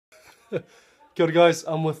Kia ora guys,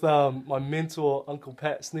 I'm with my mentor, Uncle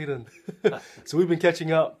Pat Snedden. So we've been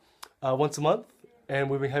catching up once a month, and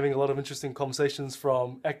we've been having a lot of interesting conversations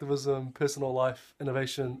from activism, personal life,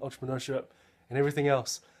 innovation, entrepreneurship, and everything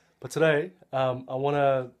else. But today, I want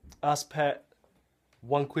to ask Pat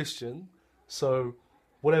one question. So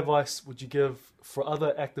what advice would you give for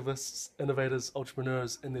other activists, innovators,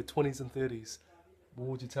 entrepreneurs in their 20s and 30s? What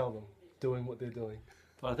would you tell them doing what they're doing?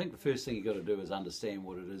 Well, I think the first thing you've got to do is understand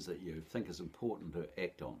what it is that you think is important to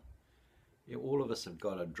act on. All of us have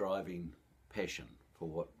got a driving passion for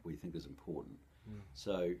what we think is important.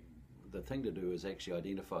 So the thing to do is actually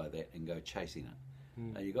identify that and go chasing it.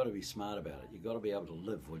 Now, you've got to be smart about it. You've got to be able to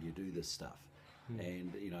live while you do this stuff.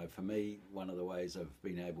 And, for me, one of the ways I've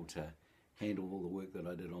been able to handle all the work that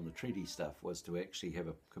I did on the treaty stuff was to actually have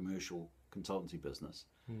a commercial consultancy business,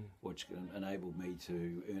 which enabled me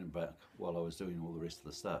to earn a buck while I was doing all the rest of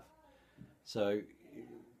the stuff. So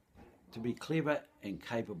to be clever and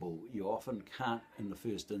capable, you often can't, in the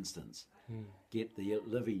first instance, get the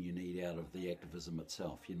living you need out of the activism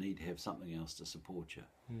itself. You need to have something else to support you.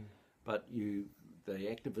 But the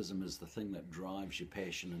activism is the thing that drives your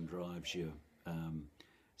passion and drives your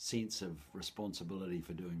sense of responsibility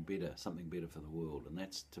for doing better, something better for the world, and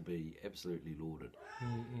that's to be absolutely lauded.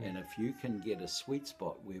 And if you can get a sweet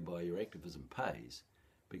spot whereby your activism pays,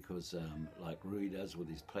 because like Rui does with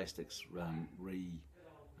his plastics recycling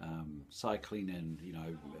and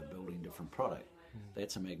building different product,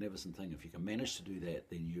 that's a magnificent thing. If you can manage to do that,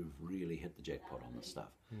 then you've really hit the jackpot on this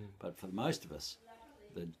stuff. But for most of us,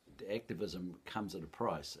 the activism comes at a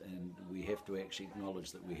price, and we have to actually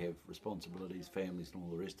acknowledge that we have responsibilities, families and all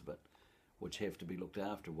the rest of it, which have to be looked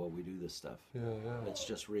after while we do this stuff. It's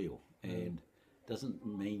just real, and doesn't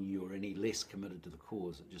mean you're any less committed to the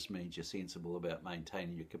cause. It just means you're sensible about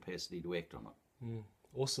maintaining your capacity to act on it.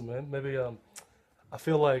 Awesome, man. Maybe I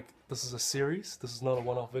feel like this is a series. This is not a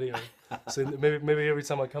one-off video. So maybe every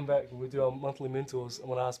time I come back when we do our monthly mentors, I'm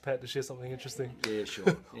going to ask Pat to share something interesting. Yeah,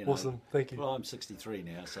 sure. Awesome. Thank you. Well, I'm 63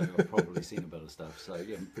 now, so I've probably seen a bit of stuff. So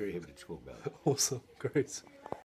yeah, I'm very happy to talk about it. Awesome. Great.